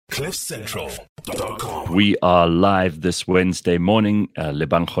CliffCentral.com. We are live this Wednesday morning.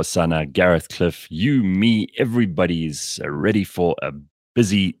 Lebang Khosana, Gareth Cliff, you, me, everybody's ready for a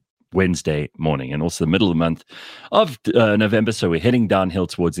busy Wednesday morning, and also the middle of the month of November. So we're heading downhill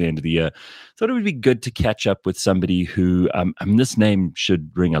towards the end of the year. Thought it would be good to catch up with somebody who, this name should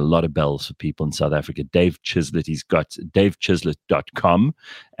ring a lot of bells for people in South Africa. Dave Chislett. He's got davechislett.com,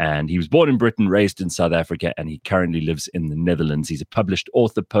 and he was born in Britain, raised in South Africa, and he currently lives in the Netherlands. He's a published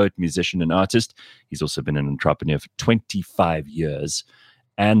author, poet, musician, and artist. He's also been an entrepreneur for 25 years.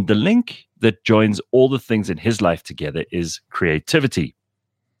 And the link that joins all the things in his life together is creativity,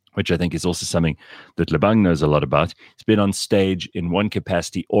 which I think is also something that Lebang knows a lot about. He's been on stage in one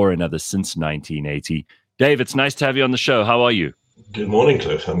capacity or another since 1980. Dave, it's nice to have you on the show. How are you? Good morning,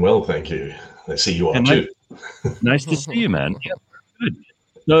 Cliff. I'm well, thank you. I see you are too. Nice to see you, man. Yeah, good.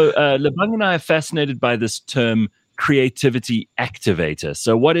 So Lebang and I are fascinated by this term creativity activator.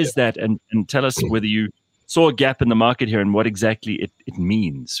 So what is that? And tell us whether you saw a gap in the market here and what exactly it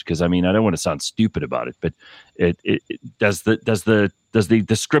means. Because, I mean, I don't want to sound stupid about it, but does the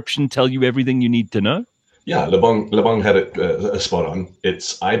description tell you everything you need to know? Yeah, Lebang had it spot on.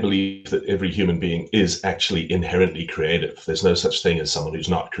 I believe that every human being is actually inherently creative. There's no such thing as someone who's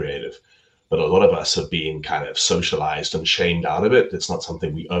not creative. But a lot of us are being kind of socialized and shamed out of it. It's not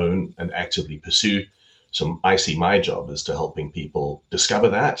something we own and actively pursue. So I see my job as to helping people discover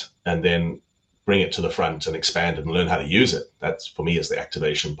that and then bring it to the front and expand and learn how to use it. That's, for me, is the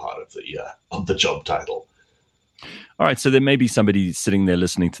activation part of the job title. All right, so there may be somebody sitting there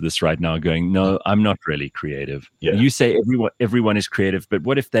listening to this right now going, no, I'm not really creative. Yeah. You say everyone is creative, but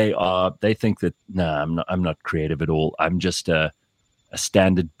what if they think that, no, I'm not creative at all. I'm just a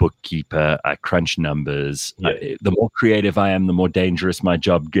standard bookkeeper. I crunch numbers. Yeah. The more creative I am, the more dangerous my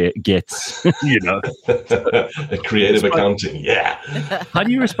job gets, A creative accounting, yeah. How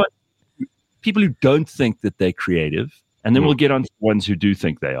do you respond to people who don't think that they're creative? And then we'll get on to the ones who do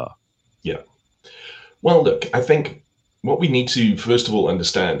think they are. Yeah. Well, look, I think what we need to first of all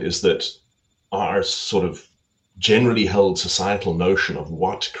understand is that our sort of generally held societal notion of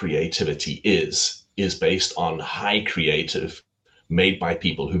what creativity is based on high creative made by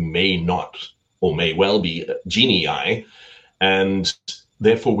people who may not or may well be genii. And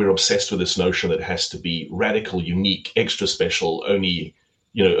therefore, we're obsessed with this notion that it has to be radical, unique, extra special, only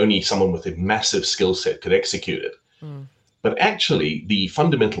someone with a massive skill set could execute it. Mm. But actually, the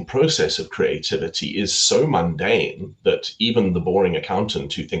fundamental process of creativity is so mundane that even the boring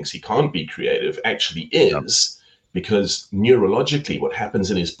accountant who thinks he can't be creative actually is, because neurologically, what happens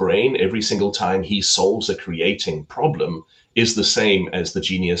in his brain every single time he solves a creating problem is the same as the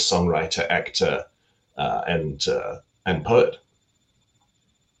genius songwriter, actor, and poet.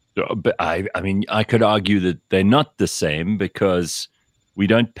 But I mean, I could argue that they're not the same because we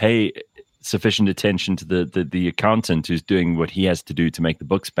don't pay sufficient attention to the accountant who's doing what he has to do to make the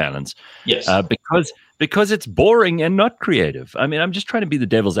books balance. Yes. Because it's boring and not creative. I mean, I'm just trying to be the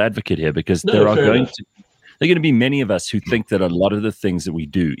devil's advocate here because there are going to be many of us who think that a lot of the things that we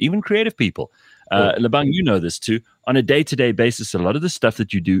do, even creative people, Lebang, you know this too, on a day-to-day basis, a lot of the stuff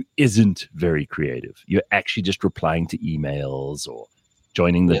that you do isn't very creative. You're actually just replying to emails or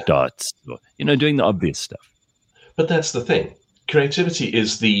joining the dots or, doing the obvious stuff. But that's the thing. Creativity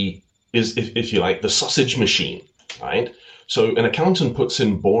is if you like, the sausage machine, right? So an accountant puts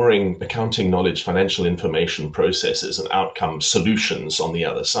in boring accounting knowledge, financial information, processes, and outcome solutions on the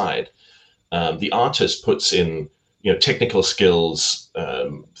other side. The artist puts in, technical skills,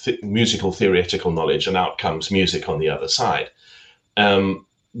 musical theoretical knowledge, and outcomes music on the other side.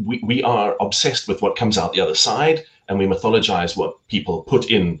 We are obsessed with what comes out the other side, and we mythologize what people put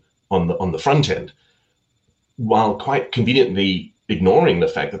in on the front end, while quite conveniently ignoring the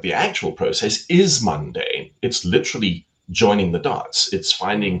fact that the actual process is mundane. It's literally joining the dots. It's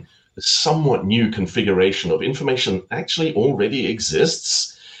finding a somewhat new configuration of information actually already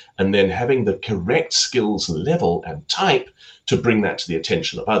exists, and then having the correct skills level and type to bring that to the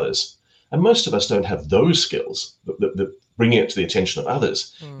attention of others. And most of us don't have those skills, the bringing it to the attention of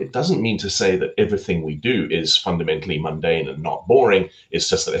others. It doesn't mean to say that everything we do is fundamentally mundane and not boring. It's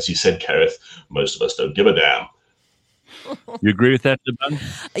just that, as you said, Gareth, most of us don't give a damn. You agree with that, Lebang?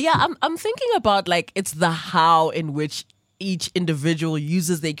 Yeah, I'm thinking about it's the how in which each individual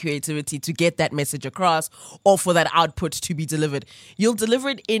uses their creativity to get that message across or for that output to be delivered. You'll deliver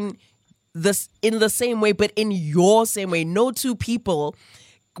it in the same way, but in your same way. No two people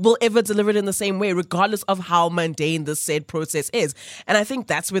will ever deliver it in the same way, regardless of how mundane the said process is. And I think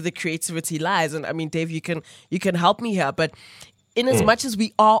that's where the creativity lies. And I mean, Dave, you can help me here, but in as much as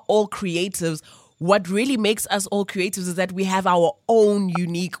we are all creatives, what really makes us all creatives is that we have our own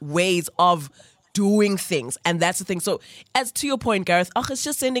unique ways of doing things. And that's the thing. So as to your point, Gareth, it's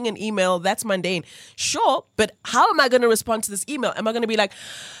just sending an email. That's mundane. Sure. But how am I going to respond to this email? Am I going to be like,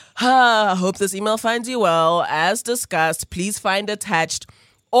 I hope this email finds you well. As discussed, please find attached.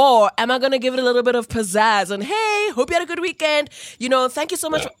 Or am I going to give it a little bit of pizzazz and, hey, hope you had a good weekend. Thank you so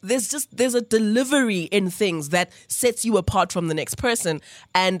much. There's a delivery in things that sets you apart from the next person.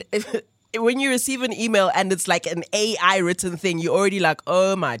 And when you receive an email and it's like an AI written thing, you're already like,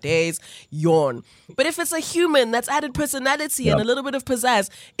 oh my days, yawn. But if it's a human that's added personality and a little bit of pizzazz,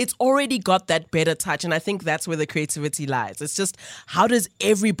 it's already got that better touch. And I think that's where the creativity lies. It's just, how does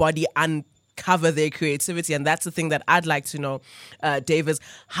everybody uncover their creativity? And that's the thing that I'd like to know, Dave, is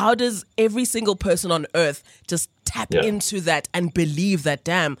how does every single person on earth just tap into that and believe that,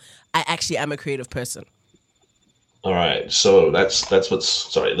 damn, I actually am a creative person? All right, so that's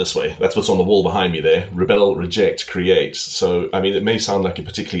what's this way. That's what's on the wall behind me there. Rebel, reject, create. So I mean, it may sound like a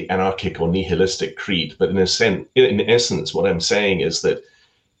particularly anarchic or nihilistic creed, but in essence, what I'm saying is that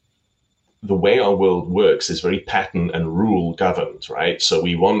the way our world works is very pattern and rule governed, right? So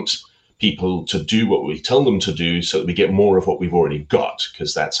we want people to do what we tell them to do, so that we get more of what we've already got,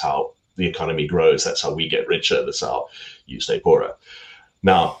 because that's how the economy grows. That's how we get richer. That's how you stay poorer.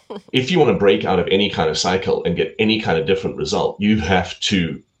 Now, if you want to break out of any kind of cycle and get any kind of different result, you have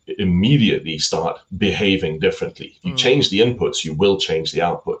to immediately start behaving differently. If you change the inputs, you will change the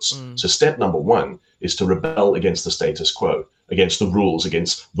outputs. So step number one is to rebel against the status quo, against the rules,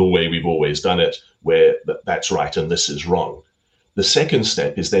 against the way we've always done it, where that's right and this is wrong. The second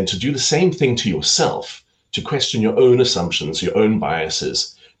step is then to do the same thing to yourself, to question your own assumptions, your own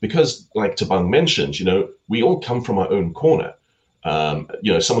biases. Because, like Tabang mentioned, we all come from our own corner.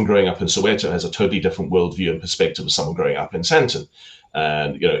 Someone growing up in Soweto has a totally different worldview and perspective of someone growing up in Sandton.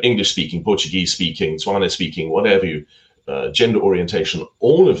 And, English speaking, Portuguese speaking, Tswana speaking, whatever gender orientation,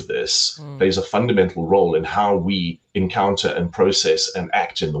 all of this plays a fundamental role in how we encounter and process and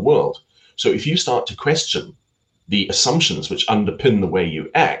act in the world. So if you start to question the assumptions which underpin the way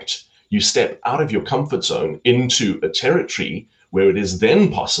you act, you step out of your comfort zone into a territory where it is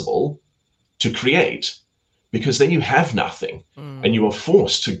then possible to create. Because then you have nothing and you are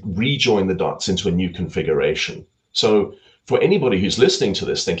forced to rejoin the dots into a new configuration. So for anybody who's listening to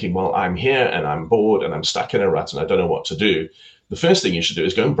this thinking, well, I'm here and I'm bored and I'm stuck in a rut and I don't know what to do, the first thing you should do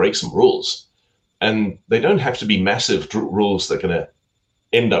is go and break some rules. And they don't have to be massive rules that are going to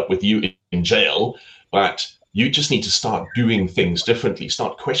end up with you in jail, but you just need to start doing things differently.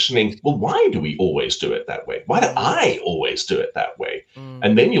 Start questioning, well, why do we always do it that way? Why do I always do it that way?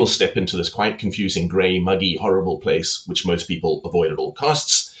 And then you'll step into this quite confusing, gray, muggy, horrible place, which most people avoid at all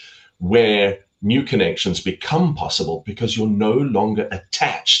costs, where new connections become possible because you're no longer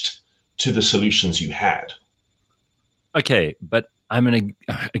attached to the solutions you had. Okay, but I'm going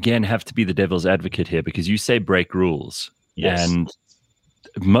to, again, have to be the devil's advocate here, because you say break rules. Yes. And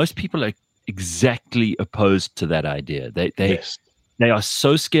most people are exactly opposed to that idea. They are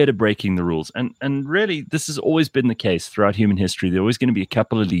so scared of breaking the rules. And really, this has always been the case throughout human history. There are always going to be a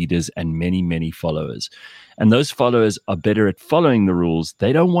couple of leaders and many, many followers. And those followers are better at following the rules.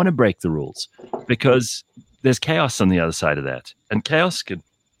 They don't want to break the rules because there's chaos on the other side of that. And chaos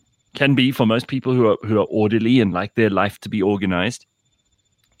can be, for most people who are orderly and like their life to be organized,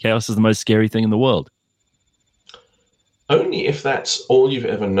 chaos is the most scary thing in the world. Only if that's all you've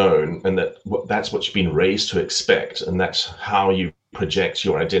ever known and that's what you've been raised to expect, and that's how you project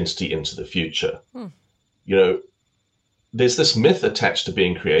your identity into the future. There's this myth attached to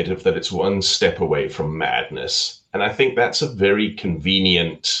being creative that it's one step away from madness. And I think that's a very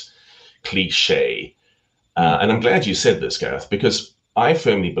convenient cliche. And I'm glad you said this, Gareth, because I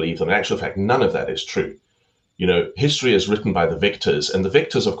firmly believe that in actual fact, none of that is true. History is written by the victors, and the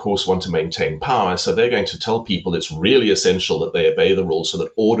victors, of course, want to maintain power. So they're going to tell people it's really essential that they obey the rules so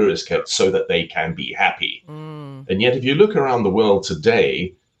that order is kept so that they can be happy. And yet, if you look around the world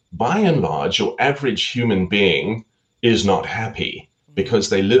today, by and large, your average human being is not happy because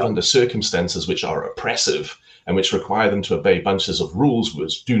they live under circumstances which are oppressive and which require them to obey bunches of rules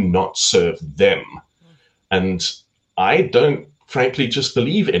which do not serve them. And I don't frankly just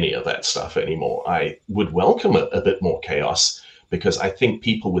believe any of that stuff anymore. I would welcome a bit more chaos because I think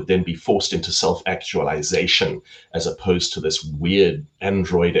people would then be forced into self-actualization as opposed to this weird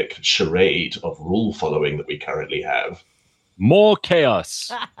androidic charade of rule following that we currently have. More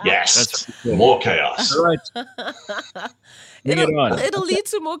chaos. Yes, more chaos. All right. Bring it on. It'll lead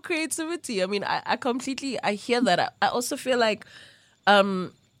to more creativity. I mean, I completely, I hear that. I also feel like,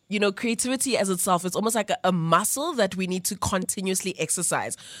 creativity as itself, it's almost like a muscle that we need to continuously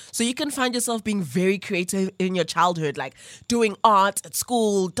exercise. So you can find yourself being very creative in your childhood, like doing art at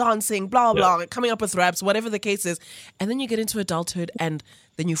school, dancing, blah, blah, coming up with raps, whatever the case is. And then you get into adulthood and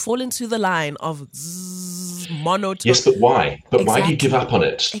then you fall into the line of monotone. Yes, but why? But why do you give up on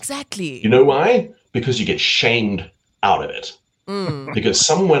it? Exactly. You know why? Because you get shamed out of it. Because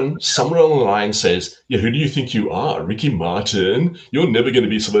someone somewhere along the line says, yeah, who do you think you are? Ricky Martin? You're never going to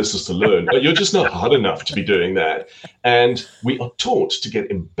be supposed to learn. You're just not hard enough to be doing that. And we are taught to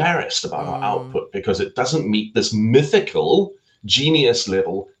get embarrassed about our output because it doesn't meet this mythical genius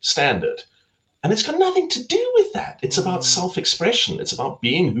level standard. And it's got nothing to do with that. It's about self-expression. It's about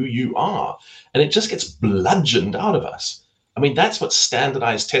being who you are. And it just gets bludgeoned out of us. I mean, that's what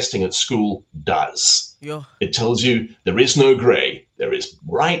standardized testing at school does. Yeah. It tells you there is no gray, there is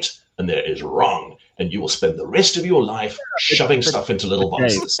right and there is wrong. And you will spend the rest of your life shoving stuff into little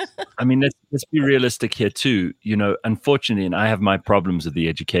boxes. I mean, let's be realistic here too. Unfortunately, and I have my problems with the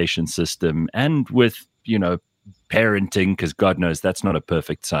education system and with, parenting, because God knows that's not a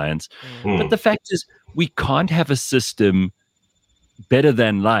perfect science. But the fact is, we can't have a system better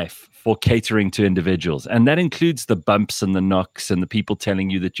than life for catering to individuals. And that includes the bumps and the knocks and the people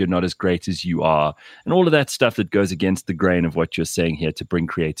telling you that you're not as great as you are and all of that stuff that goes against the grain of what you're saying here to bring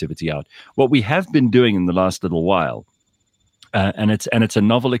creativity out. What we have been doing in the last little while, and it's a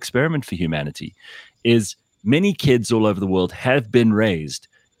novel experiment for humanity, is many kids all over the world have been raised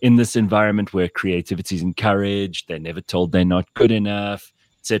in this environment where creativity is encouraged, they're never told they're not good enough,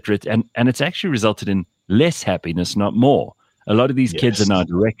 etc. And it's actually resulted in less happiness, not more. A lot of these kids are now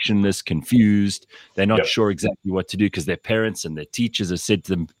directionless, confused. They're not sure exactly what to do because their parents and their teachers have said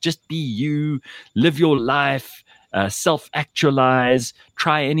to them, just be you, live your life, self-actualize,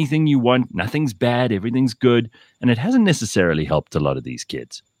 try anything you want. Nothing's bad, everything's good. And it hasn't necessarily helped a lot of these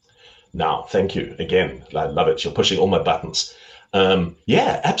kids. Now, thank you. Again, I love it. You're pushing all my buttons.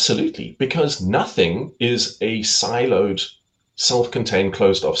 Yeah, absolutely. Because nothing is a siloed, self-contained,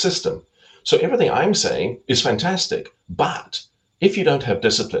 closed-off system. So everything I'm saying is fantastic. But if you don't have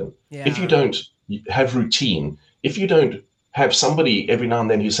discipline, if you don't have routine, if you don't have somebody every now and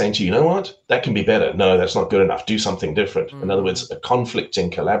then who's saying to you, you know what, that can be better. No, that's not good enough. Do something different. In other words, a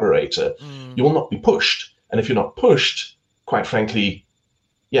conflicting collaborator, you will not be pushed. And if you're not pushed, quite frankly,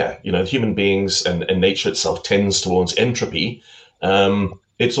 human beings and nature itself tends towards entropy.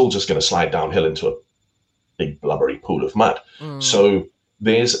 It's all just going to slide downhill into a big blubbery pool of mud. So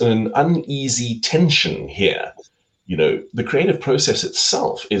there's an uneasy tension here. The creative process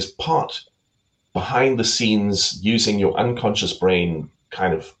itself is part behind the scenes using your unconscious brain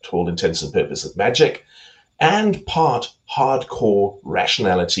kind of to all intents and purposes magic, and part hardcore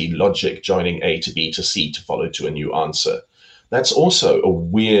rationality, logic, joining A to B to C to follow to a new answer. That's also a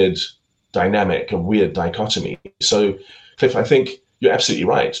weird dynamic, a weird dichotomy. So, Cliff, I think you're absolutely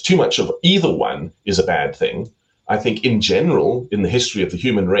right. Too much of either one is a bad thing. I think in general, in the history of the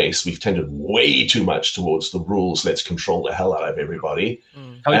human race, we've tended way too much towards the rules. Let's control the hell out of everybody.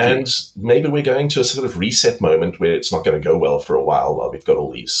 And maybe we're going to a sort of reset moment where it's not going to go well for a while we've got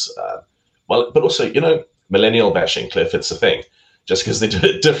all these, but also, millennial bashing, Cliff, it's a thing. Just because they do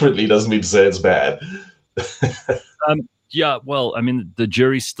it differently doesn't mean to say it's bad. Yeah, well, I mean, the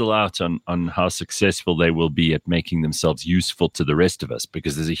jury's still out on how successful they will be at making themselves useful to the rest of us,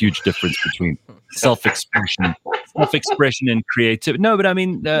 because there's a huge difference between self-expression and creativity. No, but I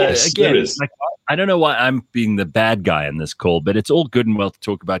mean, again, I don't know why I'm being the bad guy in this call, but it's all good and well to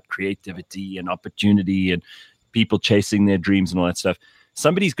talk about creativity and opportunity and people chasing their dreams and all that stuff.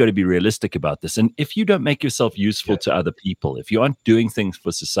 Somebody's got to be realistic about this. And if you don't make yourself useful to other people, if you aren't doing things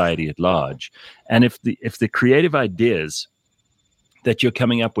for society at large, and if the creative ideas that you're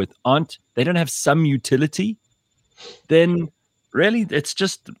coming up with they don't have some utility, then really it's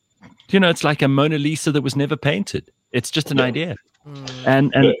just, it's like a Mona Lisa that was never painted. It's just an idea.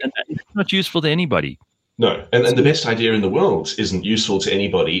 And it's not useful to anybody. No, and the best idea in the world isn't useful to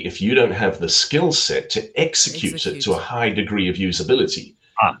anybody if you don't have the skill set to execute it to a high degree of usability.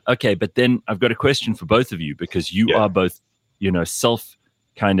 Okay, but then I've got a question for both of you, because you are both, self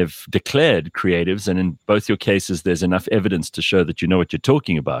kind of declared creatives, and in both your cases, there's enough evidence to show that you know what you're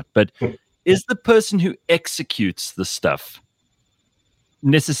talking about. But is the person who executes the stuff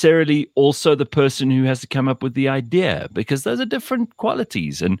necessarily also the person who has to come up with the idea? Because those are different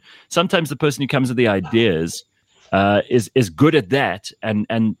qualities, and sometimes the person who comes with the ideas is good at that, and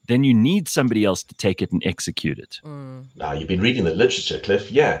then you need somebody else to take it and execute it. Now, you've been reading the literature,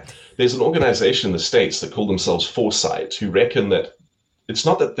 Cliff. Yeah, there's an organization in the States that call themselves Foresight, who reckon that it's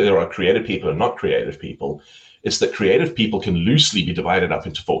not that there are creative people and not creative people. It's that creative people can loosely be divided up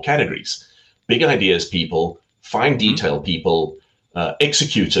into 4 categories: big ideas people, fine detail people,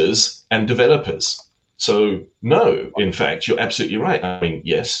 executors, and developers. So no, in fact, you're absolutely right. I mean,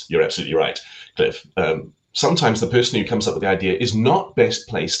 yes, you're absolutely right, Cliff. Sometimes the person who comes up with the idea is not best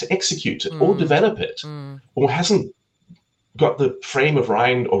placed to execute it or develop it, or hasn't got the frame of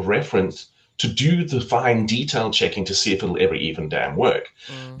mind or reference to do the fine detail checking to see if it'll ever even damn work.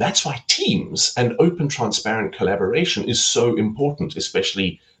 That's why teams and open, transparent collaboration is so important,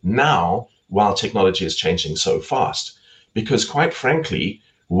 especially now while technology is changing so fast. Because quite frankly,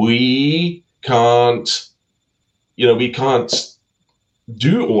 we can't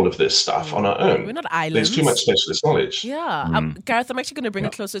do all of this stuff on our own. We're not islands. There's too much specialist knowledge. Yeah. Gareth, I'm actually going to bring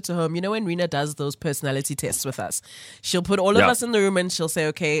it closer to home. You know, when Rena does those personality tests with us, she'll put all of us in the room and she'll say,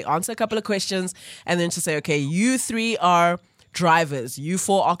 okay, answer a couple of questions. And then she'll say, okay, you 3 are drivers, you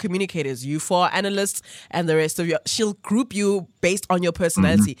 4 are communicators, you 4 are analysts, and the rest of you. She'll group you based on your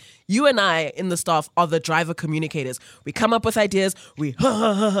personality. You and I in the staff are the driver communicators. We come up with ideas,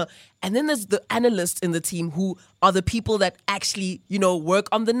 and then there's the analysts in the team who are the people that actually, work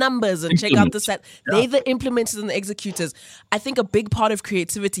on the numbers and check out the set. They're the implementers and the executors. I think a big part of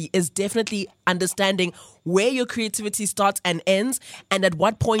creativity is definitely understanding where your creativity starts and ends, and at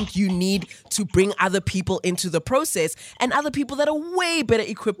what point you need to bring other people into the process, and other people that are way better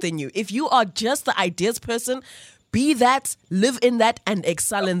equipped than you. If you are just the ideas person, be that, live in that, and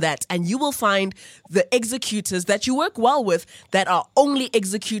excel in that. And you will find the executors that you work well with that are only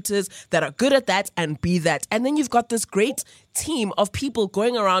executors, that are good at that, and be that. And then you've got this great team of people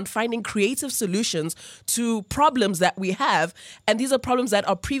going around finding creative solutions to problems that we have. And these are problems that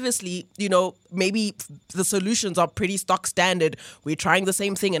are previously, maybe the solutions are pretty stock standard. We're trying the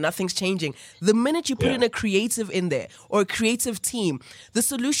same thing and nothing's changing. The minute you put in a creative in there or a creative team, the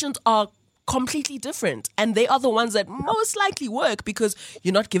solutions are completely different, and they are the ones that most likely work because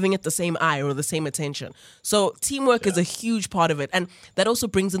you're not giving it the same eye or the same attention. So teamwork is a huge part of it, and that also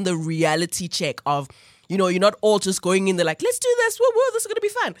brings in the reality check of, you're not all just going in there like, let's do this, woo, this is going to be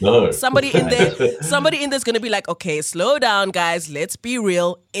fun. No. Somebody in there's going to be like, okay, slow down, guys, let's be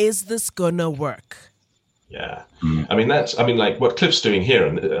real. Is this going to work? Yeah. Like what Cliff's doing here,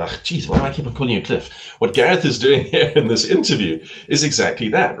 and why do I keep on calling you Cliff? What Gareth is doing here in this interview is exactly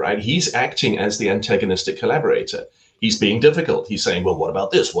that, right? He's acting as the antagonistic collaborator. He's being difficult. He's saying, well, what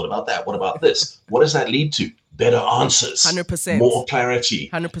about this? What about that? What about this? What does that lead to? Better answers. 100%. More clarity.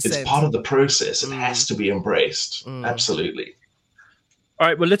 100%. It's part of the process. It has to be embraced. Absolutely. All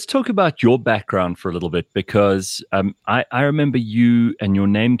right, well, let's talk about your background for a little bit, because I remember you and your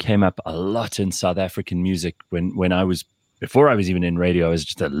name came up a lot in South African music before I was even in radio. I was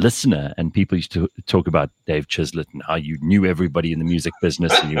just a listener, and people used to talk about Dave Chislett and how you knew everybody in the music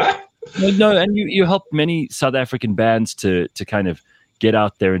business. And you helped many South African bands to kind of get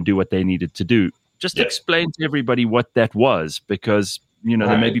out there and do what they needed to do. Just explain to everybody what that was, because there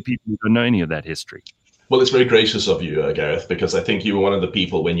may be people who don't know any of that history. Well, it's very gracious of you, Gareth, because I think you were one of the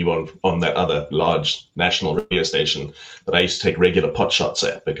people when you were on that other large national radio station that I used to take regular pot shots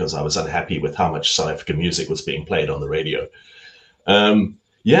at because I was unhappy with how much South African music was being played on the radio. I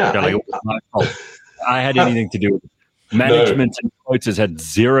had anything to do with it. Management and quotas had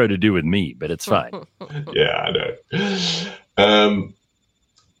zero to do with me, but it's fine. Yeah, I know.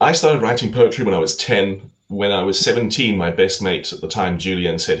 I started writing poetry when I was 10. When I was 17, my best mate at the time,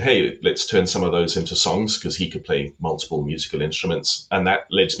 Julian, said, hey, let's turn some of those into songs, because he could play multiple musical instruments. And that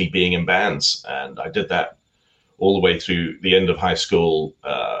led to me being in bands. And I did that all the way through the end of high school,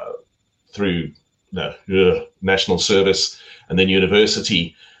 through national service, and then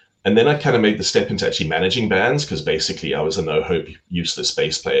university. And then I kind of made the step into actually managing bands, because basically I was a no-hope, useless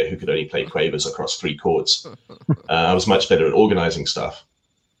bass player who could only play quavers across 3 chords. I was much better at organizing stuff.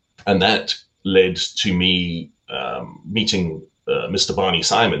 And that led to me meeting Mr. Barney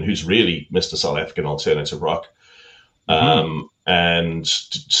Simon, who's really Mr. South African alternative rock, and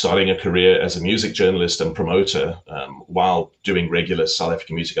starting a career as a music journalist and promoter while doing regular South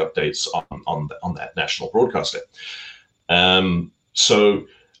African music updates on that national broadcaster. So,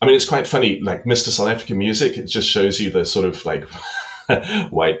 it's quite funny, like Mr. South African music, it just shows you the sort of like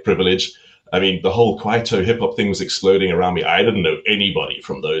white privilege. The whole Kwaito hip-hop thing was exploding around me. I didn't know anybody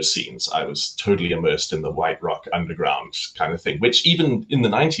from those scenes. I was totally immersed in the white rock underground kind of thing, which even in the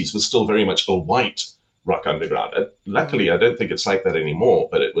 90s was still very much a white rock underground. Luckily, I don't think it's like that anymore,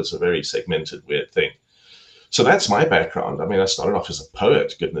 but it was a very segmented, weird thing. So that's my background. I started off as a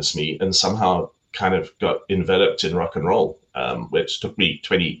poet, goodness me, and somehow kind of got enveloped in rock and roll, which took me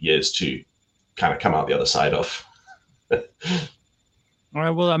 20 years to kind of come out the other side of. All right,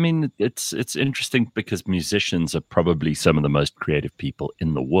 well, I mean, it's interesting because musicians are probably some of the most creative people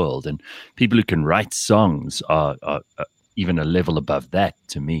in the world, and people who can write songs are even a level above that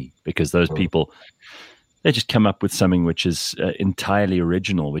to me, because those Mm. people, they just come up with something which is entirely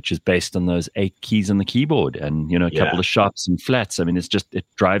original, which is based on those 8 keys on the keyboard, and a couple Yeah. of sharps and flats. I mean, it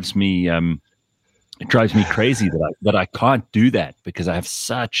drives me crazy that I can't do that, because I have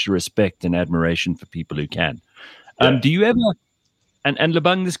such respect and admiration for people who can. Yeah. Do you ever, and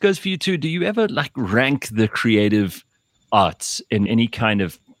Lebang, this goes for you too, do you ever like rank the creative arts in any kind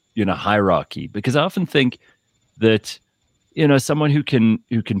of hierarchy? Because I often think that someone who can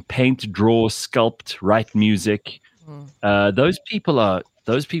paint, draw, sculpt, write music, those people are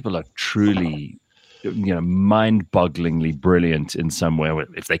truly mind-bogglingly brilliant in some way,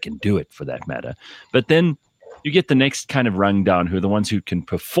 if they can do it, for that matter. But then you get the next kind of rung down, who are the ones who can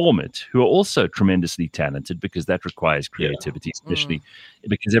perform it, who are also tremendously talented, because that requires creativity, especially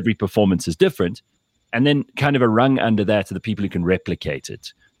because every performance is different. And then kind of a rung under that are the people who can replicate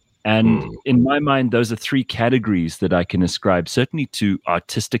it. And in my mind, those are 3 categories that I can ascribe certainly to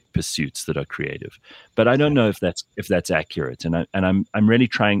artistic pursuits that are creative. But I don't know if that's accurate. And I'm really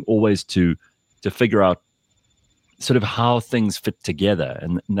trying always to figure out sort of how things fit together.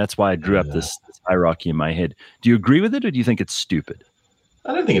 And that's why I drew up this hierarchy in my head. Do you agree with it, or do you think it's stupid?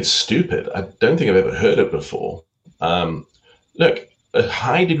 I don't think it's stupid. I don't think I've ever heard it before. Look, a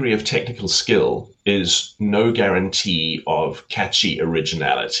high degree of technical skill is no guarantee of catchy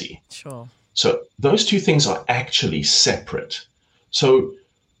originality. Sure. So those 2 things are actually separate. So,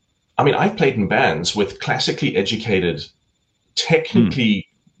 I mean, I've played in bands with classically educated, technically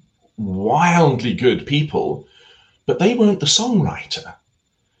wildly good people, but they weren't the songwriter.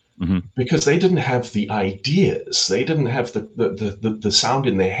 Because they didn't have the ideas, they didn't have the sound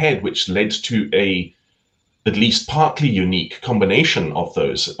in their head, which led to a at least partly unique combination of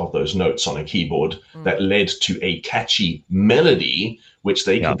those notes on a keyboard that led to a catchy melody, which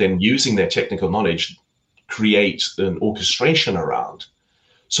they could then, using their technical knowledge, create an orchestration around.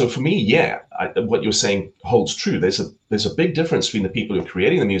 So for me, what you're saying holds true. There's a big difference between the people who are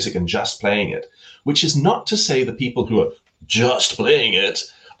creating the music and just playing it, which is not to say the people who are just playing it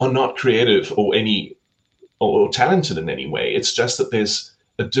are not creative or talented in any way. It's just that there's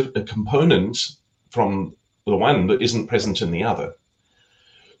a component from the one that isn't present in the other.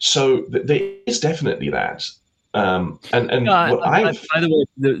 So there is definitely that. By the way,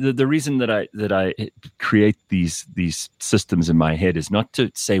 the reason that I create these systems in my head is not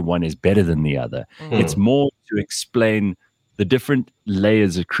to say one is better than the other. It's more to explain the different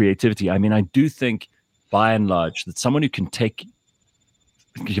layers of creativity. I mean, I do think, by and large, that someone who can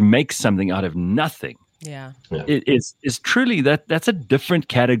make something out of nothing, is truly that's a different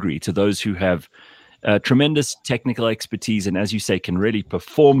category to those who have tremendous technical expertise, and, as you say, can really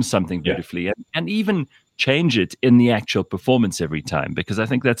perform something beautifully, and even change it in the actual performance every time, because I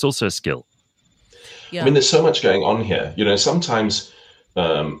think that's also a skill. I mean, there's so much going on here. Sometimes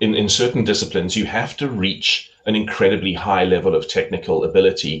in certain disciplines, you have to reach an incredibly high level of technical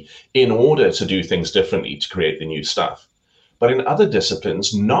ability in order to do things differently, to create the new stuff. But in other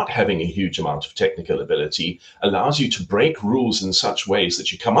disciplines, not having a huge amount of technical ability allows you to break rules in such ways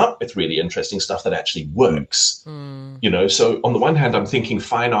that you come up with really interesting stuff that actually works. So on the one hand, I'm thinking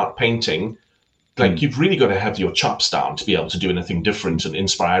fine art painting, like you've really got to have your chops down to be able to do anything different and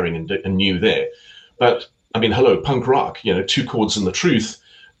inspiring and new there. But I mean, hello, punk rock, 2 Chords and the Truth.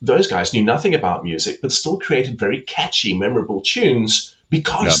 Those guys knew nothing about music, but still created very catchy, memorable tunes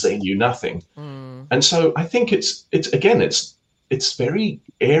because they knew nothing. And so I think it's very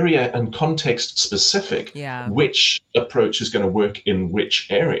area and context specific, which approach is going to work in which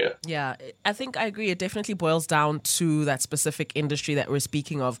area. Yeah, I think I agree. It definitely boils down to that specific industry that we're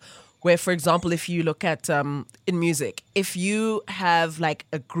speaking of, where, for example, if you look at in music, if you have like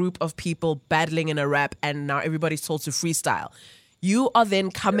a group of people battling in a rap and now everybody's told to freestyle, you are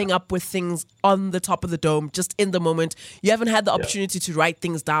then coming up with things on the top of the dome, just in the moment. You haven't had the opportunity to write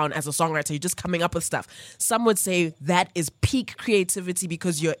things down as a songwriter. You're just coming up with stuff. Some would say that is peak creativity,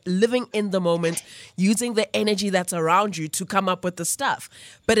 because you're living in the moment, using the energy that's around you to come up with the stuff.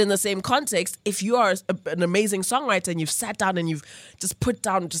 But in the same context, if you are an amazing songwriter and you've sat down and you've just put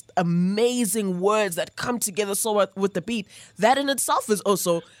down just amazing words that come together so well with the beat, that in itself is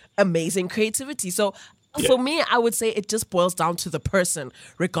also amazing creativity. So For me, I would say it just boils down to the person,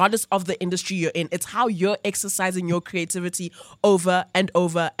 regardless of the industry you're in. It's how you're exercising your creativity over and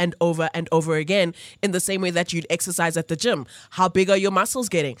over and over and over again, in the same way that you'd exercise at the gym. How big are your muscles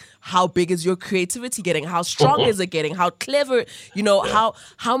getting? How big is your creativity getting? How strong is it getting? How clever,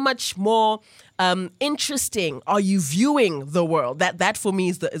 how much more interesting are you viewing the world? That for me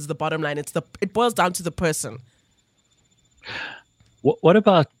is the bottom line. It boils down to the person. What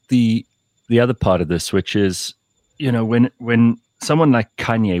about the other part of this, which is, when someone like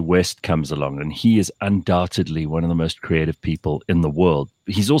Kanye West comes along, and he is undoubtedly one of the most creative people in the world.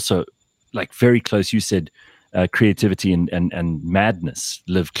 He's also like very close. You said creativity and madness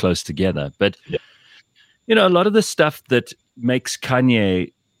live close together. But, a lot of the stuff that makes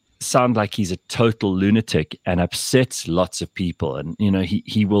Kanye sound like he's a total lunatic and upsets lots of people. And,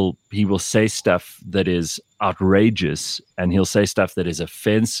 he will say stuff that is outrageous, and he'll say stuff that is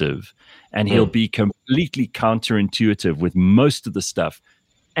offensive, and he'll be completely counterintuitive with most of the stuff.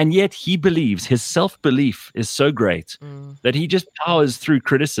 And yet he believes, his self-belief is so great that he just powers through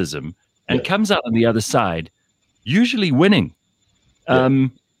criticism and comes out on the other side, usually winning.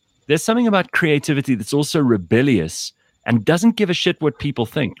 There's something about creativity that's also rebellious and doesn't give a shit what people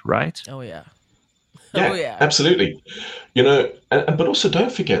think, right? Oh, yeah. Yeah, absolutely. But also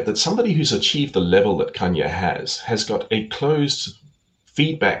don't forget that somebody who's achieved the level that Kanye has got a closed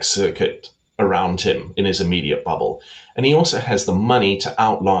feedback circuit around him in his immediate bubble. And he also has the money to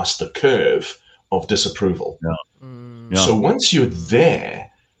outlast the curve of disapproval. So once you're there,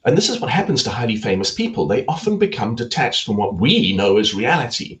 and this is what happens to highly famous people, they often become detached from what we know as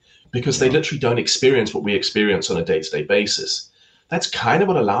reality, because they literally don't experience what we experience on a day-to-day basis. That's kind of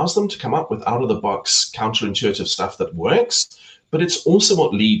what allows them to come up with out-of-the-box, counterintuitive stuff that works, but it's also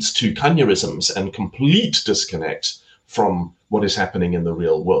what leads to Kanyeisms and complete disconnect from what is happening in the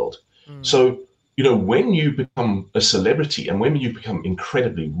real world. So, when you become a celebrity and when you become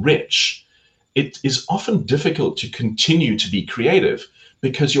incredibly rich, it is often difficult to continue to be creative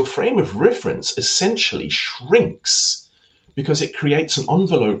because your frame of reference essentially shrinks, because it creates an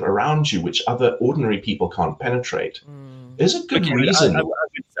envelope around you which other ordinary people can't penetrate. There's a good reason.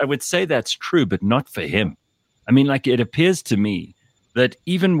 I would say that's true, but not for him. I mean, it appears to me that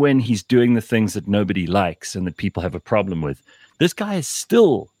even when he's doing the things that nobody likes and that people have a problem with, this guy is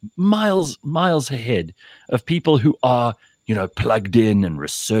still miles ahead of people who are, plugged in and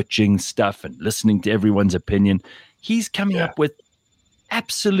researching stuff and listening to everyone's opinion. He's coming up with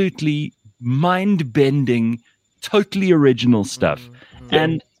absolutely mind-bending, totally original stuff.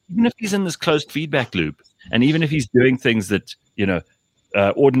 And even if he's in this closed feedback loop, and even if he's doing things that,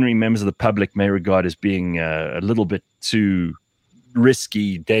 ordinary members of the public may regard as being a little bit too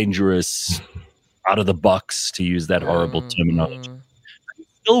risky, dangerous, out of the box, to use that horrible terminology, he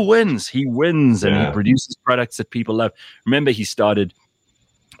still wins. He wins, and he produces products that people love. Remember, he started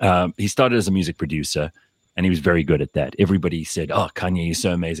as a music producer, and he was very good at that. Everybody said, "Oh, Kanye is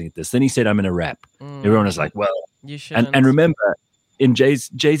so amazing at this." Then he said, "I'm going to rap." Everyone was like, "Well," you shouldn't. And remember, in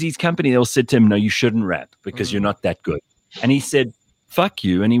Jay-Z's company, they all said to him, "No, you shouldn't rap because you're not that good." And he said, "Fuck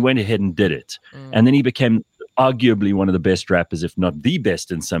you," and he went ahead and did it. And then he became arguably one of the best rappers, if not the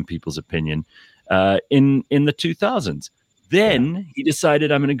best in some people's opinion, in the 2000s. Then he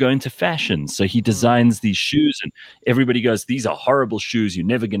decided, I'm going to go into fashion. So he designs these shoes, and everybody goes, "These are horrible shoes. You're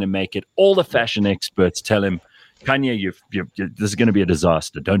never going to make it." All the fashion experts tell him, "Kanye, this is going to be a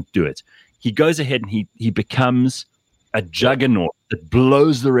disaster. Don't do it." He goes ahead and he becomes a juggernaut that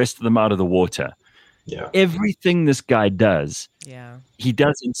blows the rest of them out of the water. Everything this guy does, he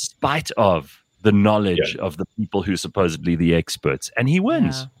does in spite of the knowledge of the people who are supposedly the experts, and he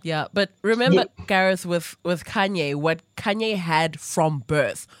wins. But remember, Gareth, with Kanye, what Kanye had from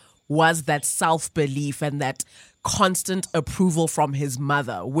birth was that self-belief and that constant approval from his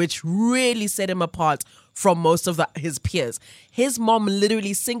mother, which really set him apart from most of his peers. His mom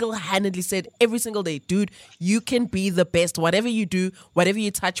literally single-handedly said every single day, "Dude, you can be the best. Whatever you do, whatever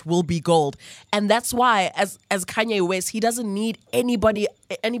you touch will be gold." And that's why, as Kanye West, he doesn't need anybody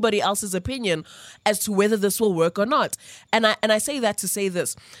else's opinion as to whether this will work or not. And I say that to say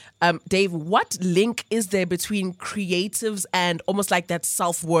this, Dave, what link is there between creatives and almost like that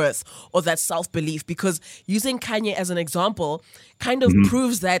self-worth or that self-belief? Because using Kanye as an example kind of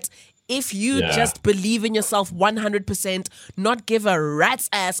proves that if you just believe in yourself 100%, not give a rat's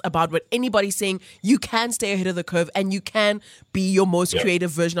ass about what anybody's saying, you can stay ahead of the curve and you can be your most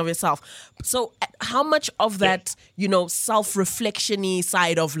creative version of yourself. So how much of that, self-reflection-y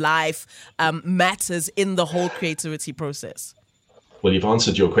side of life matters in the whole creativity process? Well, you've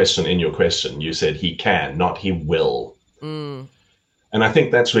answered your question in your question. You said he can, not he will. And I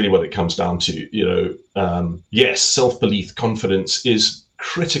think that's really what it comes down to. Yes, self-belief, confidence is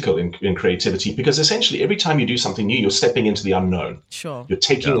critical in creativity, because essentially every time you do something new, you're stepping into the unknown. Sure. You're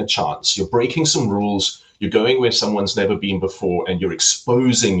taking a chance. You're breaking some rules. You're going where someone's never been before, and you're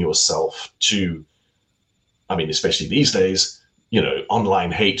exposing yourself to, I mean, especially these days,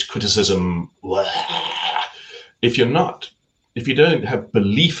 online hate, criticism. If you don't have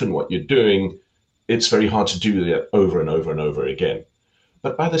belief in what you're doing, it's very hard to do that over and over and over again.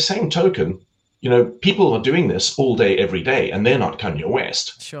 But by the same token, people are doing this all day, every day, and they're not Kanye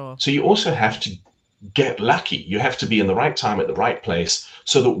West. Sure. So you also have to get lucky. You have to be in the right time at the right place,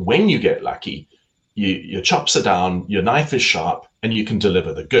 so that when you get lucky, your chops are down, your knife is sharp, and you can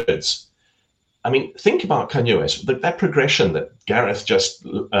deliver the goods. I mean, think about Kanye West, that progression that Gareth just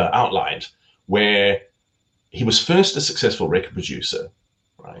outlined, where he was first a successful record producer,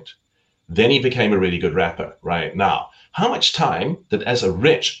 right? Then he became a really good rapper, right? Now, how much time as a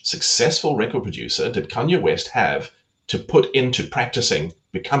rich, successful record producer did Kanye West have to put into practicing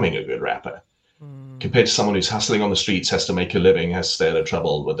becoming a good rapper, compared to someone who's hustling on the streets, has to make a living, has to stay out of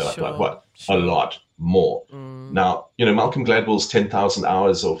trouble, a lot more. Now, Malcolm Gladwell's 10,000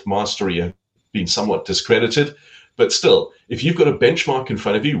 hours of mastery have been somewhat discredited, but still, if you've got a benchmark in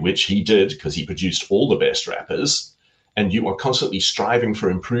front of you, which he did because he produced all the best rappers, and you are constantly striving for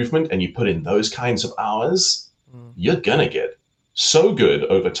improvement, and you put in those kinds of hours, you're going to get so good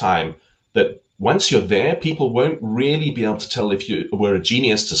over time that once you're there, people won't really be able to tell if you were a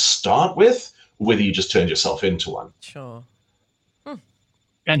genius to start with, or whether you just turned yourself into one. Sure.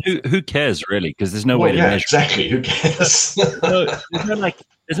 And who cares, really? Because there's no way to measure. Exactly. Who cares?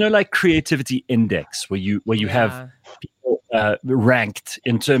 There's no like creativity index where you have people ranked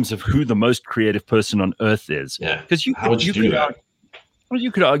in terms of who the most creative person on earth is. Yeah. Because you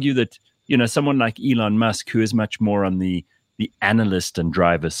could argue that someone like Elon Musk, who is much more on the analyst and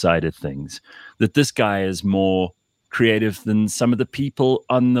driver side of things, that this guy is more creative than some of the people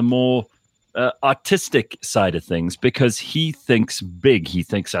on the more artistic side of things, because he thinks big. He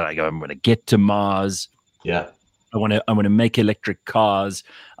thinks like, I'm going to get to Mars. Yeah. I want to make electric cars.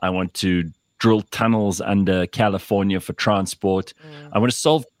 I want to drill tunnels under California for transport. I want to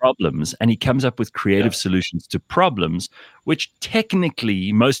solve problems. And he comes up with creative solutions to problems, which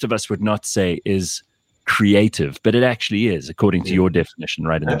technically most of us would not say is creative, but it actually is, according to your definition,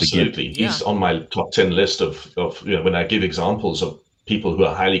 right in the beginning. Absolutely. He's on my top 10 list of when I give examples of people who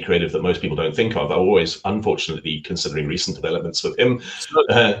are highly creative that most people don't think of. I always, unfortunately, considering recent developments with him,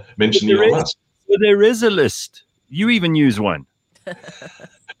 mention Elon Musk. So there is a list. You even use one.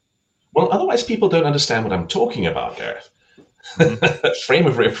 Well, otherwise people don't understand what I'm talking about, Gareth. Frame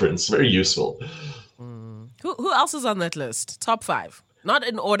of reference, very useful. Who else is on that list? Top 5. Not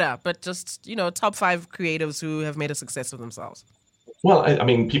in order, but just, top 5 creatives who have made a success of themselves. Well, I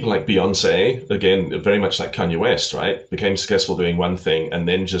mean, people like Beyonce, again, very much like Kanye West, right? Became successful doing one thing and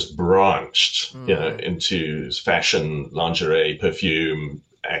then just branched, into fashion, lingerie, perfume,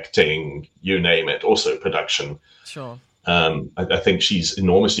 acting, you name it, also production. Sure. I think she's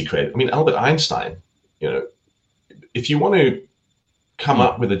enormously creative. I mean, Albert Einstein, if you want to come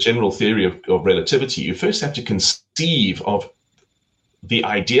up with a general theory of relativity, you first have to conceive of the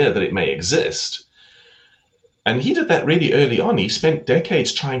idea that it may exist. And he did that really early on. He spent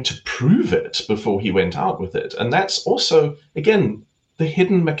decades trying to prove it before he went out with it. And that's also, again, the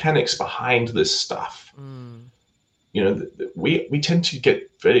hidden mechanics behind this stuff. We tend to get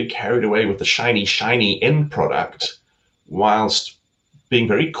very carried away with the shiny end product, whilst being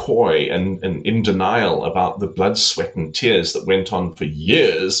very coy and in denial about the blood, sweat, and tears that went on for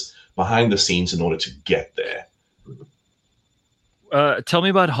years behind the scenes in order to get there. Tell me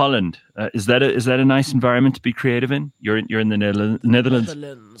about Holland. Is that a nice environment to be creative in? You're in the Netherlands. In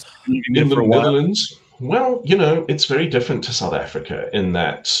the Netherlands. Well, it's very different to South Africa in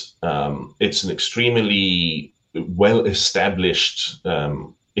that it's an extremely well-established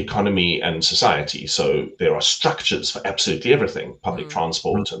economy and society. So there are structures for absolutely everything, public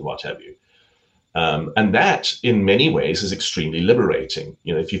transport and what have you. And that, in many ways, is extremely liberating.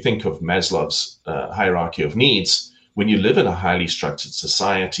 If you think of Maslow's hierarchy of needs, when you live in a highly structured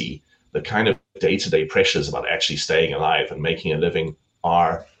society, the kind of day-to-day pressures about actually staying alive and making a living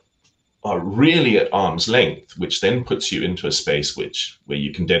are really at arm's length, which then puts you into a space where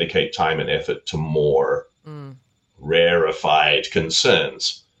you can dedicate time and effort to more rarefied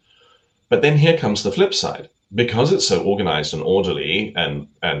concerns. But then here comes the flip side. Because it's so organized and orderly and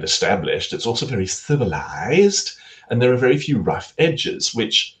established, it's also very civilized, and there are very few rough edges,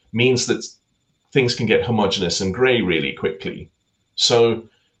 which means that things can get homogenous and gray really quickly. So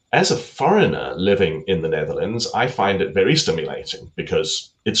As a foreigner living in the Netherlands, I find it very stimulating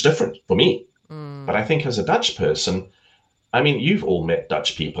because it's different for me. But I think as a Dutch person, I mean, you've all met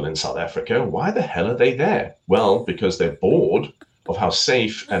Dutch people in South Africa. Why the hell are they there? Well, because they're bored of how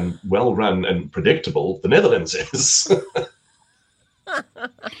safe and well run and predictable the Netherlands is.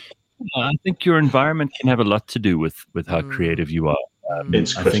 I think your environment can have a lot to do with how creative you are.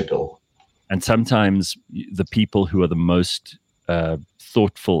 It's critical. And sometimes the people who are the most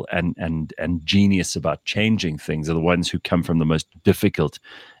thoughtful and genius about changing things are the ones who come from the most difficult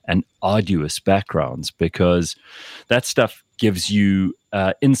and arduous backgrounds, because that stuff gives you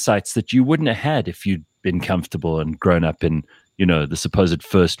insights that you wouldn't have had if you'd been comfortable and grown up in, the supposed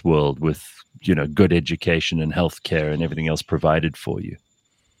first world with, good education and healthcare and everything else provided for you.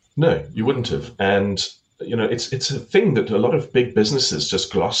 No, you wouldn't have. And, it's a thing that a lot of big businesses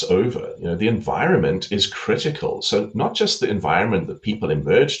just gloss over. The environment is critical. So not just the environment that people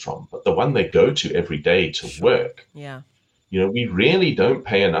emerged from, but the one they go to every day to work. Yeah. We really don't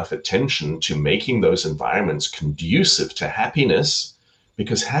pay enough attention to making those environments conducive to happiness,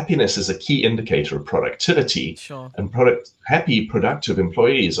 because happiness is a key indicator of productivity. Sure. And happy, productive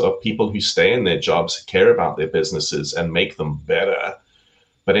employees are people who stay in their jobs, care about their businesses, and make them better.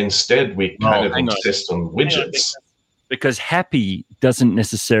 But instead, we kind of insist on widgets. Because happy doesn't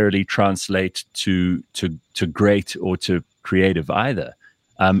necessarily translate to great or to creative either.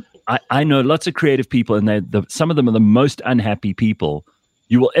 I know lots of creative people, and some of them are the most unhappy people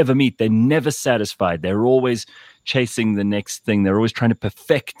you will ever meet. They're never satisfied. They're always chasing the next thing. They're always trying to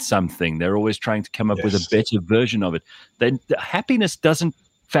perfect something. They're always trying to come up with a better version of it. The happiness doesn't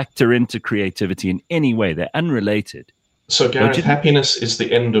factor into creativity in any way. They're unrelated. So, Gareth, happiness is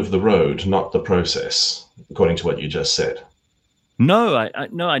the end of the road, not the process, according to what you just said. No,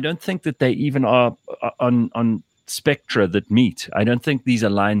 I don't think that they even are on spectra that meet. I don't think these are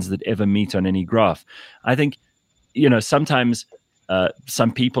lines that ever meet on any graph. I think, sometimes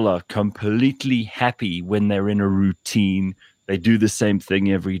some people are completely happy when they're in a routine. They do the same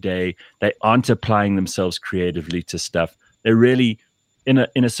thing every day. They aren't applying themselves creatively to stuff. They're really in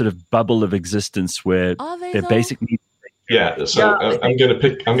a sort of bubble of existence where they're basically. Yeah, so I'm going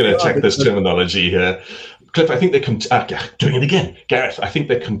to check this terminology here. Cliff, I think they're doing it again. Gareth, I think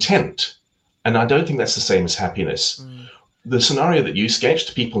they're content. And I don't think that's the same as happiness. The scenario that you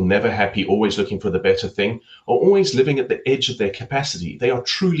sketched, people never happy, always looking for the better thing, or always living at the edge of their capacity. They are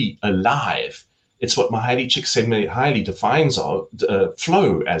truly alive. It's what Mihaly Csikszentmihalyi defines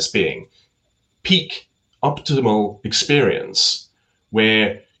flow as being peak optimal experience,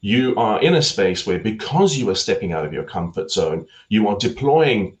 where you are in a space where, because you are stepping out of your comfort zone, you are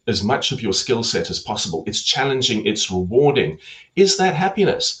deploying as much of your skill set as possible. It's challenging, it's rewarding. Is that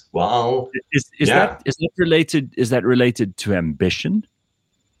happiness? Well, is that related to ambition?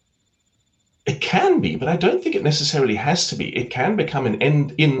 It can be, but I don't think it necessarily has to be. It can become an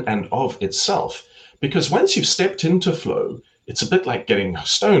end in and of itself, because once you've stepped into flow, it's a bit like getting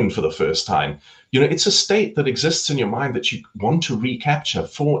stoned for the first time. It's a state that exists in your mind that you want to recapture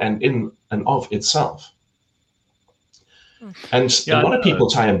for and in and of itself. And a lot of people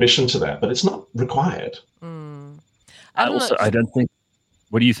tie ambition to that, but it's not required. I don't think.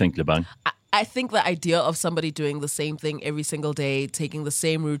 What do you think, Lebang? I think the idea of somebody doing the same thing every single day, taking the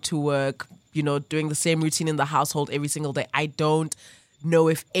same route to work, doing the same routine in the household every single day, I don't know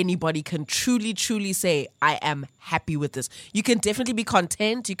if anybody can truly say, I am happy with this. You can definitely be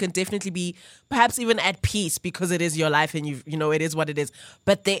content. You can definitely be perhaps even at peace because it is your life and it is what it is.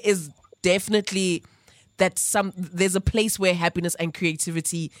 But there is definitely there's a place where happiness and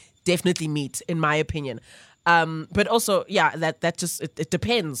creativity definitely meet, in my opinion. But also, that just it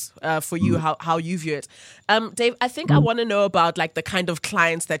depends for you how you view it. Dave, I think I want to know about like the kind of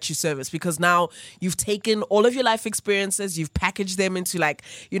clients that you service, because now you've taken all of your life experiences, you've packaged them into like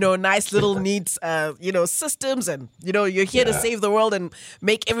nice little neat systems, and you're here to save the world and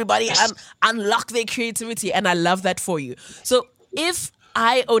make everybody unlock their creativity, and I love that for you. So if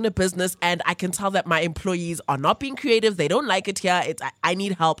I own a business and I can tell that my employees are not being creative, they don't like it here, I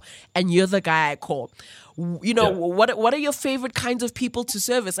need help, and you're the guy I call. What are your favorite kinds of people to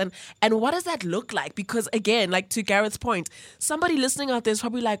service, and what does that look like? Because again, like to Gareth's point, somebody listening out there is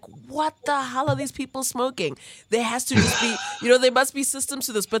probably like, what the hell are these people smoking? There has to just be, there must be systems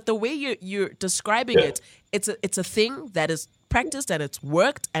to this. But the way you're describing it, it's a thing that is practiced and it's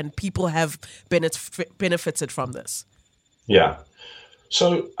worked, and people have benefited from this. Yeah.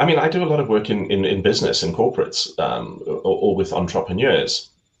 So, I mean, I do a lot of work in business, in corporates, or with entrepreneurs.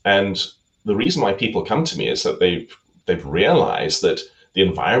 And the reason why people come to me is that they've realized that the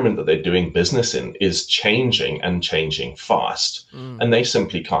environment that they're doing business in is changing and changing fast. And they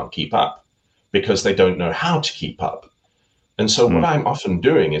simply can't keep up because they don't know how to keep up. And so what I'm often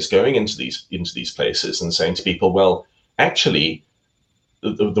doing is going into these places and saying to people, well, actually,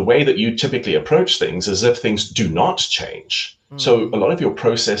 the way that you typically approach things is if things do not change. So a lot of your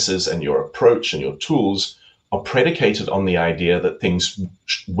processes and your approach and your tools are predicated on the idea that things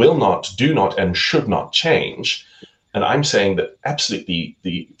will not, do not, and should not change. And I'm saying that absolutely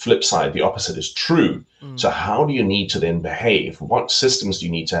the flip side, the opposite is true. So how do you need to then behave? What systems do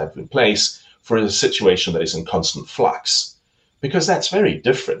you need to have in place for a situation that is in constant flux? Because that's very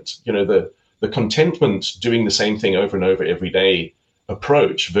different. You know, the contentment doing the same thing over and over every day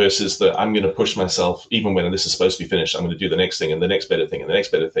approach versus the I'm going to push myself, even when this is supposed to be finished, I'm going to do the next thing and the next better thing and the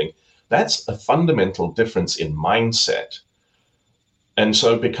next better thing. That's a fundamental difference in mindset. And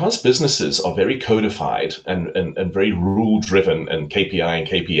so because businesses are very codified and very rule-driven and KPI and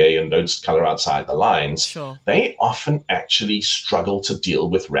KPA and don't color outside the lines, they often actually struggle to deal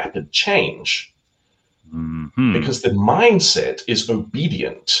with rapid change. Because the mindset is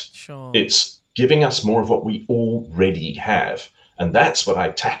obedient. It's giving us more of what we already have. And that's what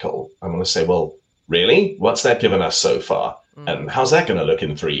I tackle. I'm going to say, well, really? What's that given us so far? And how's that going to look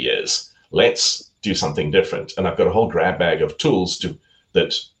in 3 years? Let's do something different. And I've got a whole grab bag of tools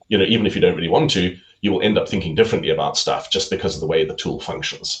that, you know, even if you don't really want to, you will end up thinking differently about stuff just because of the way the tool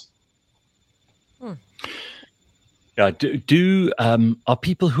functions. Are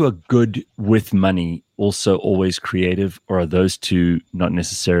people who are good with money also always creative, or are those two not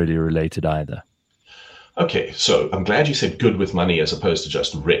necessarily related either? Okay, so I'm glad you said good with money as opposed to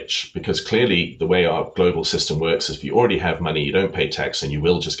just rich, because clearly the way our global system works is if you already have money, you don't pay tax, and you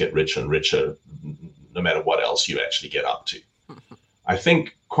will just get richer and richer no matter what else you actually get up to. I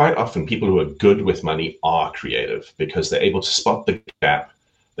think quite often people who are good with money are creative because they're able to spot the gap.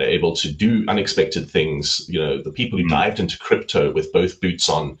 They're able to do unexpected things. You know, the people who dived into crypto with both boots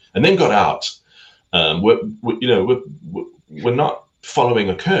on and then got out were not following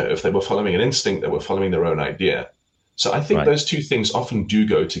a curve. They were following an instinct. They were following their own idea. So I think those two things often do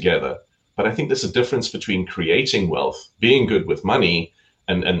go together. But I think there's a difference between creating wealth, being good with money,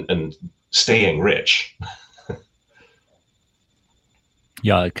 and staying rich.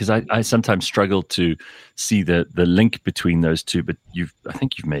 Yeah, because I sometimes struggle to see the link between those two, but I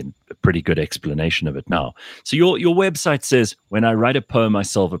think you've made a pretty good explanation of it now. So your website says, when I write a poem, I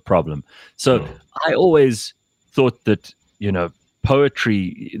solve a problem. So I always thought that, you know,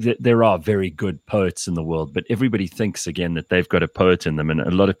 poetry, there are very good poets in the world, but everybody thinks again that they've got a poet in them, and a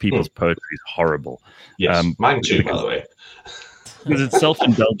lot of people's poetry is horrible. Yes, mine too, by the way. Because it's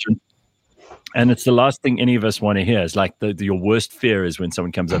self-indulgent. And it's the last thing any of us want to hear. It's like your worst fear is when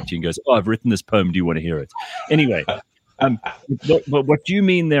someone comes up to you and goes, "Oh, I've written this poem. Do you want to hear it?" Anyway, what you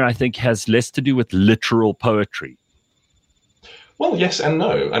mean there, I think, has less to do with literal poetry. Well, yes and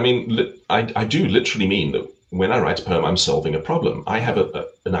no. I mean, I do literally mean that when I write a poem, I'm solving a problem. I have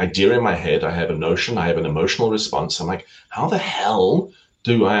an idea in my head. I have a notion. I have an emotional response. I'm like, how the hell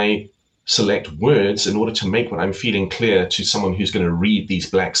do I select words in order to make what I'm feeling clear to someone who's going to read these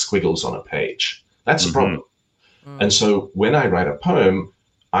black squiggles on a page? That's a problem. And so when I write a poem,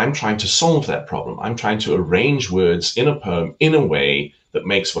 I'm trying to solve that problem. I'm trying to arrange words in a poem in a way that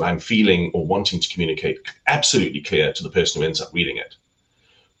makes what I'm feeling or wanting to communicate absolutely clear to the person who ends up reading it.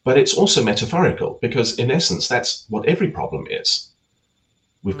 But it's also metaphorical because in essence, that's what every problem is.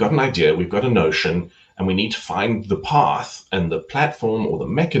 We've got an idea, we've got a notion, and we need to find the path and the platform or the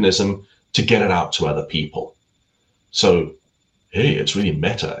mechanism to get it out to other people. So, hey, it's really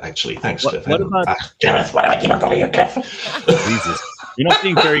meta, actually. Thanks, Cliff. What about Gareth? Why do I keep on calling you Cliff? Jesus, you're not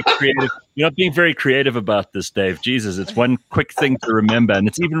being very creative. You're not being very creative about this, Dave. Jesus, it's one quick thing to remember, and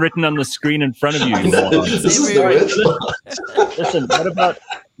it's even written on the screen in front of you. Listen,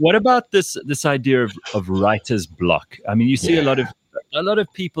 what about this idea of writer's block? I mean, you see a lot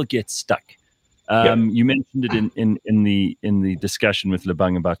of people get stuck. You mentioned it in the discussion with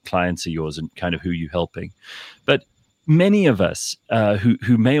Lebang about clients of yours and kind of who you're helping. But many of us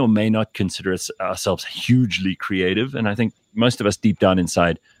who may or may not consider ourselves hugely creative, and I think most of us deep down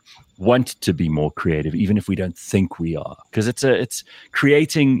inside want to be more creative, even if we don't think we are, because it's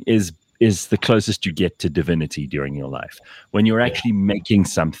creating is the closest you get to divinity during your life. When you're actually making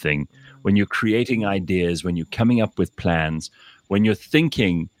something, when you're creating ideas, when you're coming up with plans, when you're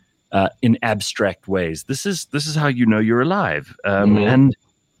thinking in abstract ways, this is how you know you're alive. And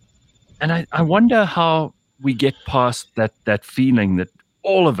I wonder how we get past that feeling that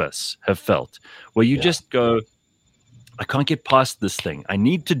all of us have felt, where you just go, I can't get past this thing. I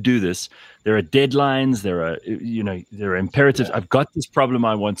need to do this. There are deadlines. There are imperatives. I've got this problem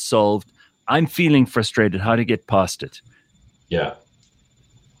I want solved. I'm feeling frustrated. How to get past it? Yeah.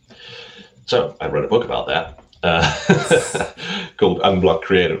 So I wrote a book about that called Unblock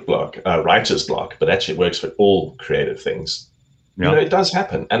Creative Block, Writer's Block, but actually it works for all creative things. Yeah. It does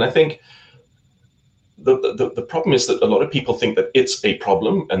happen. And I think the problem is that a lot of people think that it's a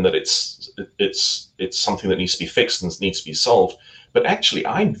problem and that it's something that needs to be fixed and needs to be solved. But actually,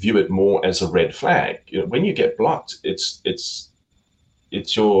 I view it more as a red flag. When you get blocked, it's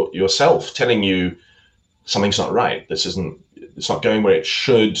yourself telling you something's not right. It's not going where it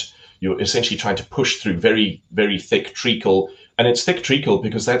should. You're essentially trying to push through very, very thick treacle. And it's thick treacle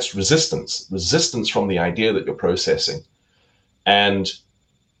because that's resistance from the idea that you're processing. And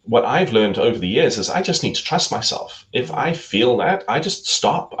what I've learned over the years is I just need to trust myself. If I feel that, I just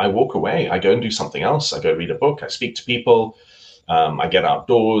stop. I walk away. I go and do something else. I go read a book. I speak to people. I get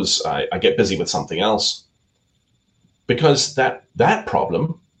outdoors. I get busy with something else. Because that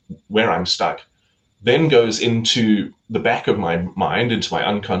problem, where I'm stuck, then goes into the back of my mind, into my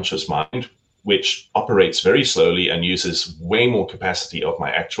unconscious mind, which operates very slowly and uses way more capacity of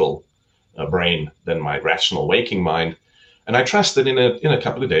my actual brain than my rational waking mind. And I trust that in a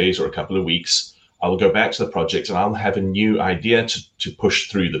couple of days or a couple of weeks, I'll go back to the project and I'll have a new idea to push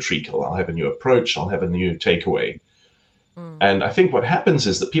through the treacle. I'll have a new approach. I'll have a new takeaway. And I think what happens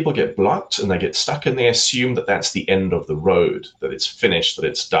is that people get blocked and they get stuck and they assume that that's the end of the road, that it's finished, that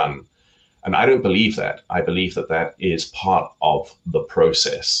it's done. And I don't believe that. I believe that that is part of the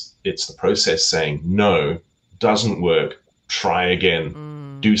process. It's the process saying, no, doesn't work, try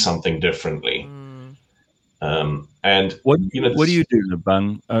again, do something differently. And what do you do,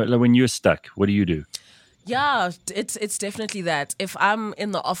 Lebang? When you're stuck, what do you do? Yeah, it's definitely that. If I'm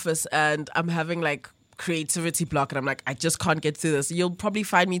in the office and I'm having like creativity block and I'm like, I just can't get through this, you'll probably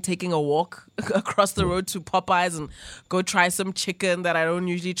find me taking a walk across the road to Popeyes and go try some chicken that I don't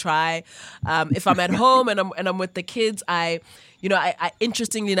usually try. If I'm at home and I'm with the kids, I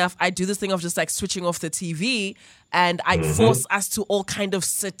interestingly enough, I do this thing of just like switching off the TV and I force us to all kind of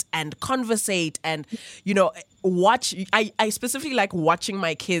sit and conversate and, watch. I specifically like watching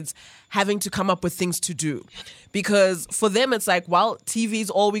my kids having to come up with things to do, because for them it's like, well, TV is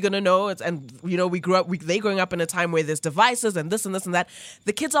all we're gonna know. They growing up in a time where there's devices and this and this and that.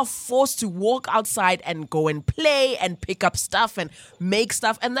 The kids are forced to walk outside and go and play and pick up stuff and make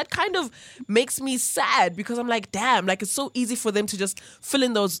stuff, and that kind of makes me sad because I'm like, damn, like it's so easy for them to just fill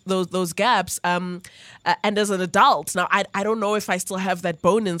in those gaps. And as an adult now, I don't know if I still have that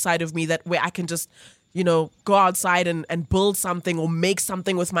bone inside of me that where I can just go outside and build something or make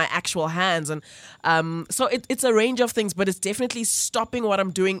something with my actual hands. And so it's a range of things, but it's definitely stopping what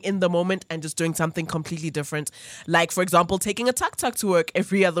I'm doing in the moment and just doing something completely different. Like, for example, taking a tuk-tuk to work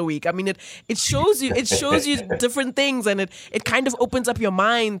every other week. I mean, it shows you different things, and it kind of opens up your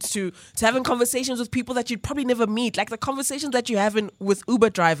mind to having conversations with people that you'd probably never meet. Like the conversations that you have with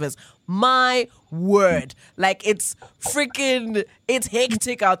Uber drivers. My word, like it's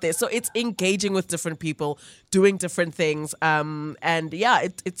hectic out there. So it's engaging with different people, doing different things. And yeah,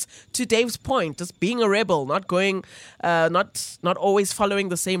 it's to Dave's point, just being a rebel, not going, not always following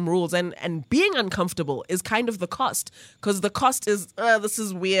the same rules, and being uncomfortable is kind of the cost, because the cost is this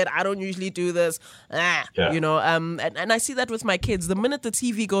is weird. I don't usually do this, and I see that with my kids. The minute the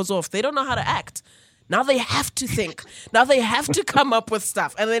TV goes off, they don't know how to act. Now they have to think. Now they have to come up with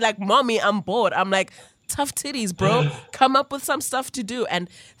stuff. And they're like, Mommy, I'm bored. I'm like, tough titties, bro. Come up with some stuff to do. And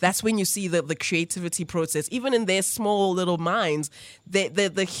that's when you see the creativity process, even in their small little minds,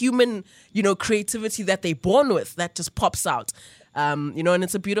 the human, creativity that they're born with, that just pops out. And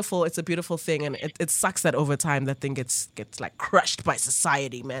it's a beautiful thing. And it sucks that over time that thing gets like crushed by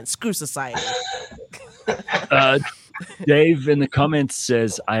society, man. Screw society. Dave in the comments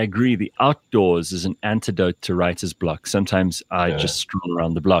says, I agree. The outdoors is an antidote to writer's block. Sometimes I just stroll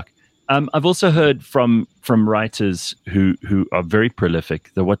around the block. I've also heard from writers who are very prolific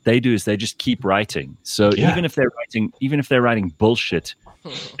that what they do is they just keep writing. So even if they're writing bullshit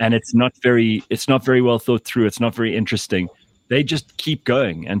and it's not very well thought through, it's not very interesting, they just keep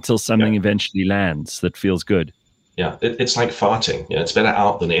going until something eventually lands that feels good. Yeah, it's like farting. Yeah, it's better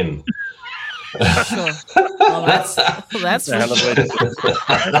out than in. Sure. Well, that's that's a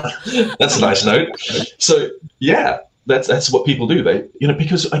nice note. So that's what people do. They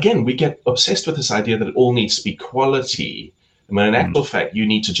because again we get obsessed with this idea that it all needs to be quality, when in actual fact you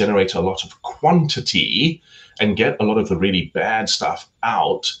need to generate a lot of quantity and get a lot of the really bad stuff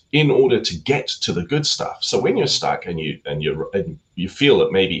out in order to get to the good stuff. So when you're stuck and you feel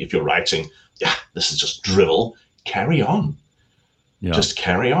that maybe if you're writing, this is just drivel, carry on. Yeah. Just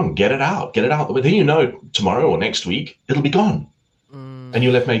carry on, get it out. But then, you know, tomorrow or next week, it'll be gone. And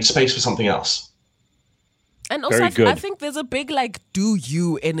you'll have made space for something else. And also, Very good. I think there's a big, like, do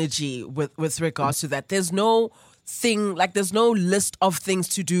you energy with regards to that. There's no thing, like, there's no list of things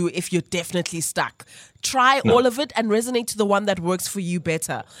to do if you're definitely stuck. Try all of it and resonate to the one that works for you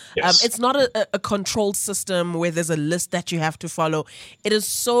better. Yes. It's not a controlled system where there's a list that you have to follow. It is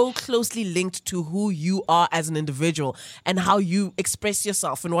so closely linked to who you are as an individual and how you express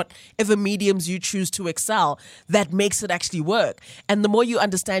yourself and whatever mediums you choose to excel that makes it actually work. And the more you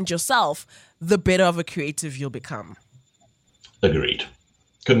understand yourself, the better of a creative you'll become. Agreed.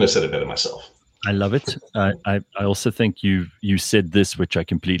 Couldn't have said it better myself. I love it. I also think you said this, which I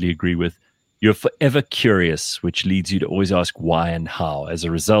completely agree with. You're forever curious, which leads you to always ask why and how. As a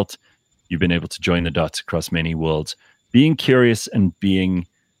result, you've been able to join the dots across many worlds. Being curious and being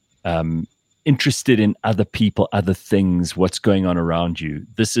interested in other people, other things, what's going on around you.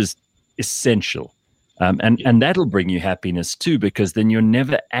 This is essential. And that'll bring you happiness too, because then you're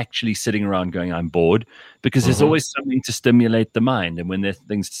never actually sitting around going, I'm bored, because there's always something to stimulate the mind. And when there's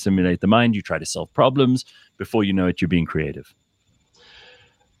things to stimulate the mind, you try to solve problems. Before you know it, you're being creative.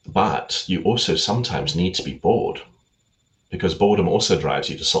 But you also sometimes need to be bored, because boredom also drives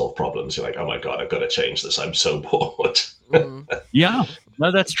you to solve problems. You're like, oh my God, I've got to change this. I'm so bored. Yeah,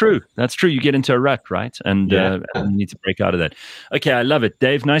 no, that's true. That's true. You get into a rut, right? And you need to break out of that. Okay, I love it.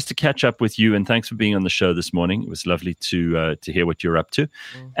 Dave, nice to catch up with you. And thanks for being on the show this morning. It was lovely to hear what you're up to.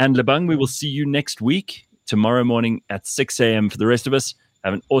 And Lebang, we will see you next week, tomorrow morning at 6 a.m. For the rest of us,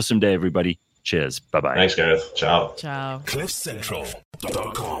 have an awesome day, everybody. Cheers. Bye-bye. Thanks, Gareth. Ciao. Ciao.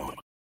 CliffCentral.com